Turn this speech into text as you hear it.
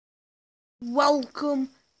Welcome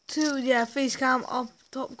to the face cam up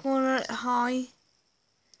top corner. Hi.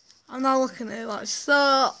 I'm not looking at it like,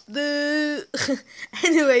 sup, dude.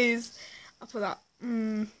 Anyways, I'll put that.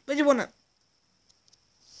 Where do you want it?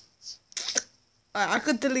 I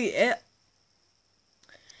could delete it.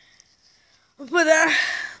 I'll put there.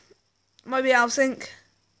 Might be out of sync.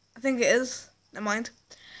 I think it is. Never mind.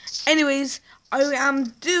 Anyways, I am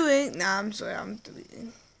doing. Nah, I'm sorry. I'm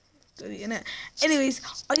deleting it. Anyways,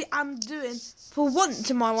 I am doing, for once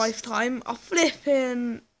in my lifetime, a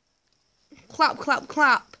flipping clap, clap,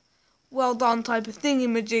 clap, well done type of thingy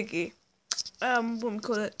majiggy. What we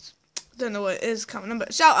call it? Don't know what it is. Can't remember.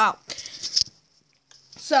 Shout out.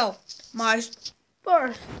 So, my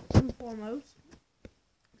first and foremost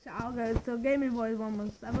shout out goes to Gaming Boys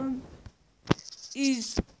 117.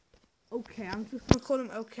 He's okay. I'm just gonna call him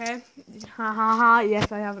okay. Ha ha ha.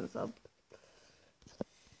 Yes, I haven't subbed.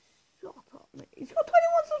 Shut up, mate. He's got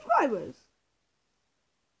 21 subscribers.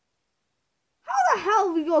 How the hell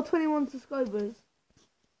have we got 21 subscribers?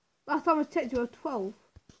 Last time I checked, you were 12.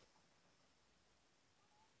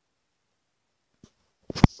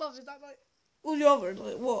 Love, is that like all your others?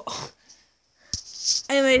 Like what?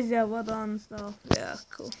 Anyways, yeah, well done stuff. Yeah,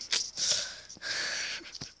 cool.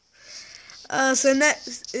 So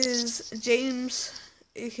next is James,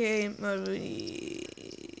 aka Marie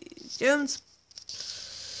Jones.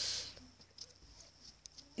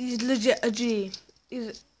 He's legit a G.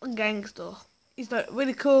 He's a gangster. He's like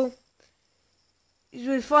really cool. He's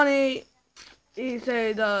really funny. He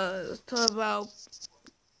said Turbo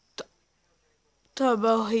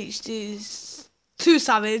HD's too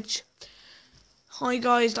savage. Hi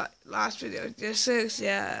guys, like last video, year 6,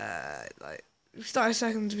 yeah, like we started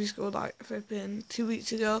secondary school like flipping 2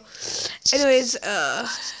 weeks ago. Anyways,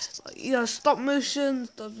 like, he does stop motion,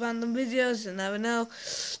 does random videos, you never know.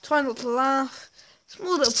 Try not to laugh.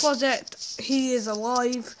 Small little project. He is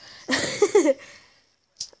alive.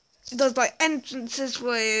 He does like entrances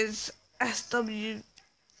where his SW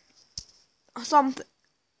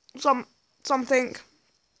something.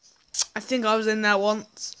 I think I was in there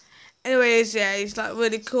once. Anyways, yeah, he's like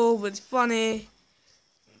really cool, but funny.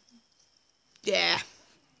 Yeah.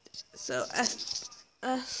 So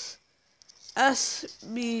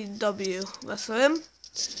SBW. That's for him.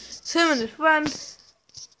 It's him and his friend.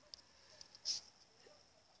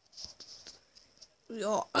 We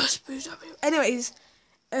got SBW. Anyways,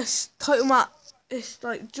 it's title map. It's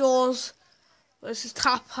like Jaws versus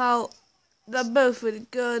Tap Out. They're both really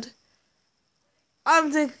good.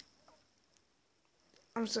 I'm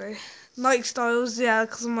sorry, Nike Styles, yeah,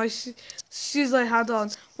 because of my shoes I had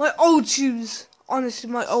on. My old shoes, honestly,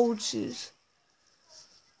 my old shoes.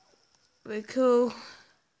 Really cool.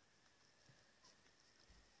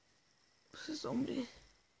 What's a zombie?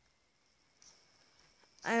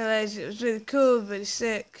 Anyways, it was really cool, really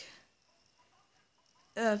sick.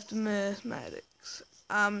 Mathematics.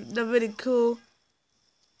 They're really cool.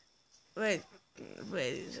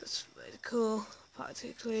 Just really cool,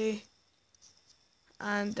 particularly.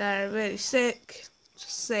 And they're really sick,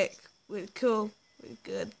 just sick, really cool, really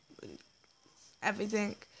good, really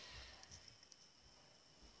everything.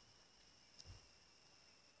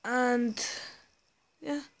 And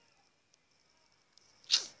yeah,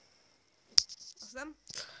 that's them.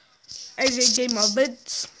 AJ Gamer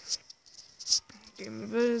Bids.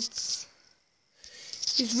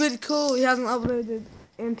 He's really cool. He hasn't uploaded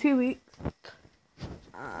in 2 weeks.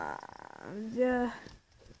 Yeah.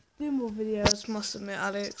 Do more videos, must admit,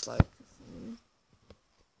 Alex, like,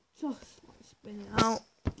 just spinning out.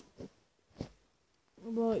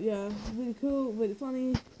 But yeah, really cool, really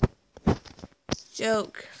funny.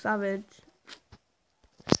 Joke, savage.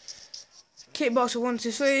 Kickboxer 1,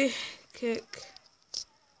 2, 3. Kick.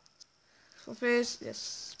 For face,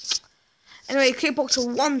 yes. Anyway, Kickboxer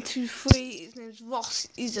 1, 2, 3. His name's Ross.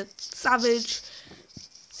 He's a savage.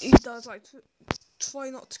 He does like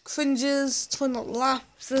try not to cringes, try not to laugh,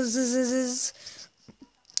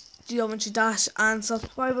 Geometry Dash, and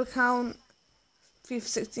subscriber count 3 for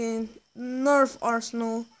 16. Nerf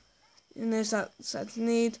Arsenal, you know that's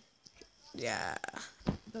need. Yeah.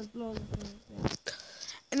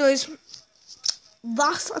 Anyways,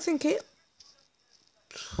 that's I think it.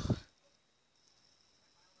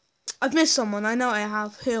 I've missed someone. I know I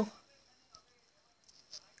have. Who?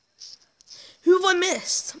 Who have I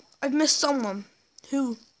missed? I've missed someone.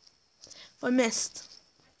 Who have I missed?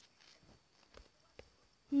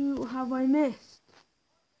 Who have I missed?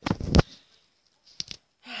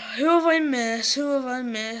 Who have I missed? Who have I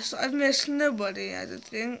missed? I've missed nobody, I don't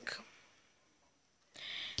think.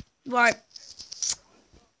 Right.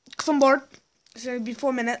 Because I'm bored. It's going to be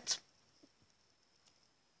 4 minutes.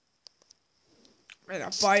 Right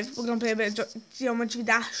at 5. We're gonna play a bit of Geometry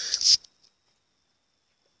Dash.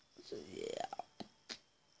 So yeah.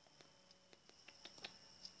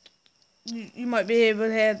 You might be able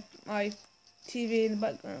to hear my TV in the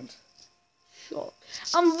background. Sure.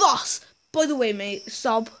 And Ross, by the way, mate,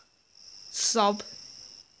 sub. I'm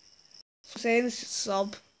saying this is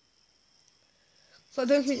sub. So I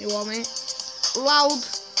don't think you are, mate. Loud.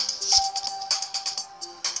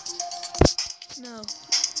 No.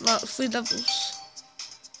 Like 3 levels.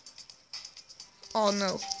 Oh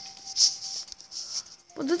no.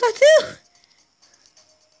 What did I do?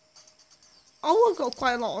 Oh, I got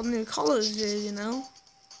quite a lot of new colours here, you know.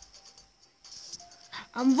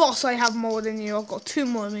 And Ross, I have more than you. I've got 2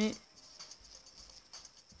 more, mate.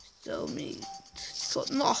 So, mate,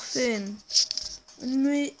 got nothing. And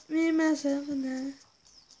me myself and there.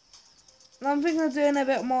 And I'm thinking of doing a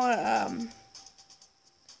bit more,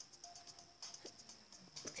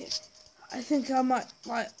 okay. I think I might.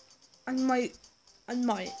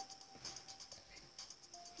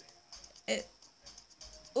 It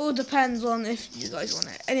all depends on if you guys want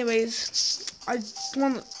it. Anyways, I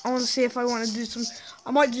want to see if I want to do some.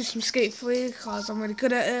 I might do some Skate 3 because I'm really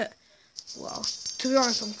good at it. Well, to be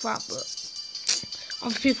honest, I'm crap, but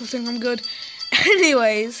other people think I'm good.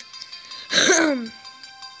 Anyways,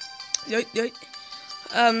 yoink.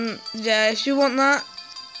 Yeah, if you want that,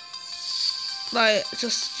 like,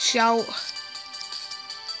 just shout.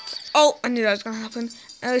 Oh, I knew that was gonna happen.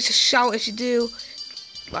 Just shout if you do.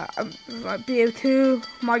 Like BO2,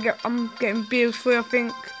 I'm getting BO3, I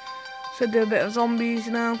think. So do a bit of zombies,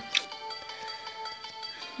 you know.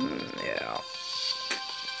 Yeah.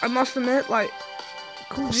 I must admit, like,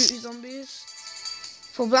 Call of Duty Zombies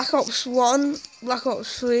for Black Ops 1, Black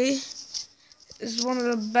Ops 3 is one of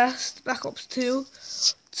the best. Black Ops 2,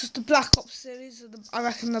 just the Black Ops series are I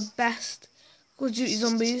reckon the best Call of Duty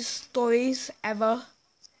Zombies stories ever.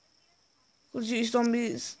 Call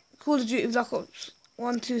of Duty Black Ops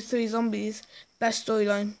 1, 2, 3 Zombies, best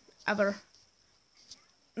storyline ever.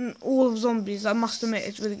 And all of Zombies, I must admit,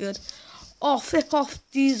 it's really good. Oh, flip off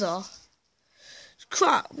Deezer.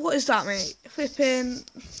 Crap, what is that, mate? Flipping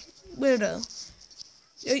weirdo.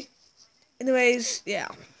 Anyways, yeah.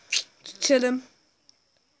 Just chilling.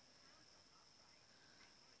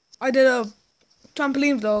 I did a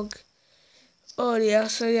trampoline vlog earlier,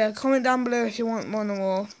 so yeah, comment down below if you want one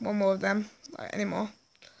more of them, like any more.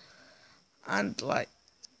 And like,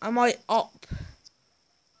 I might up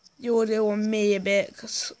the audio on me a bit,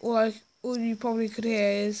 because all you probably could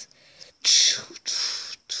hear is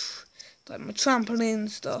like my trampoline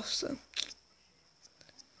stuff.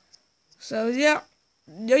 So yeah,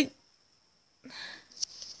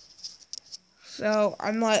 so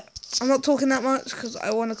I'm not talking that much because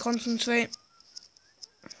I want to concentrate.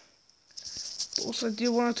 But also, I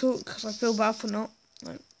do want to talk because I feel bad for not.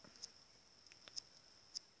 Like,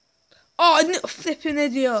 oh, I'm a flipping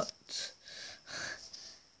idiot.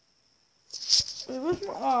 Wait, where's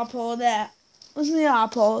my iPod there? Where's my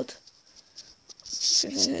iPod?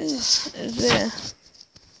 Is there?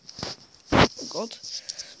 Oh god.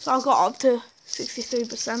 So I got up to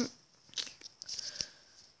 63%.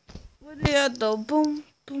 Boom, boom,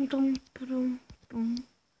 boom, boom, boom.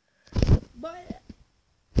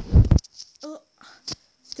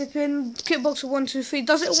 Dip in kickboxer 1, 2, 3.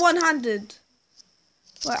 Does it one-handed?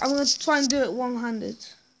 Right, I'm gonna try and do it one-handed.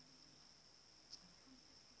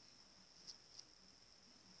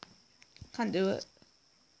 Can't do it.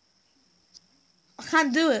 I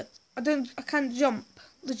can't do it. I can't jump.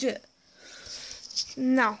 Legit.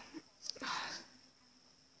 Now.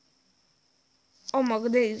 Oh my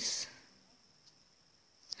goodness.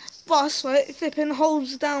 Ross, right, flipping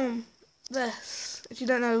holds down this. If you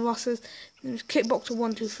don't know who Ross is, it's Kickboxer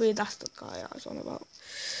 1, 2, 3, that's the guy I was on about.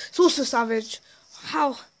 It's also Savage.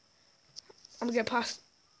 How? I'm gonna get past.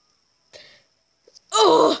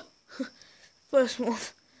 Oh! First one.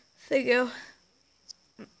 There you go.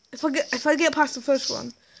 If I get past the first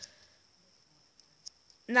one.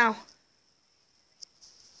 Now.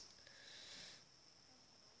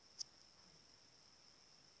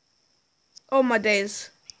 Oh my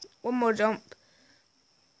days. One more jump.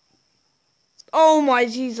 Oh my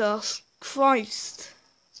Jesus Christ.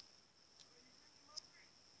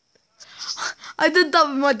 I did that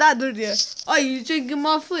with my dad earlier. Oh, you drinking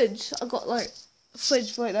my fridge? I got like a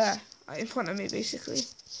fridge right there. Right in front of me basically.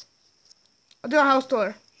 I do a house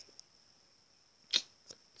tour.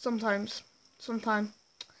 Sometime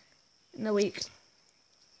in a week.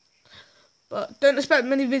 But don't expect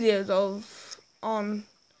many videos on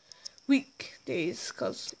weekdays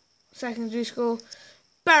because secondary school,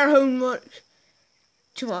 better homework,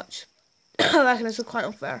 too much. I reckon it's quite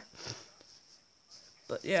unfair.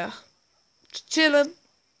 But yeah, just chilling.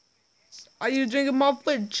 Are you drinking more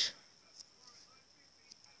fudge?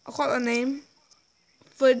 I got the name.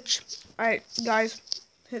 Fudge. Alright, guys.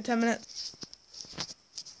 Hit 10 minutes.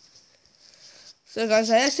 So,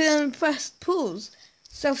 guys, I accidentally pressed pause.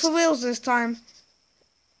 So, for reals this time.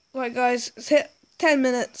 Right, guys, it's hit 10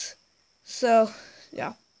 minutes. So,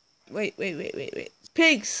 yeah. Wait.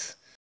 Peace.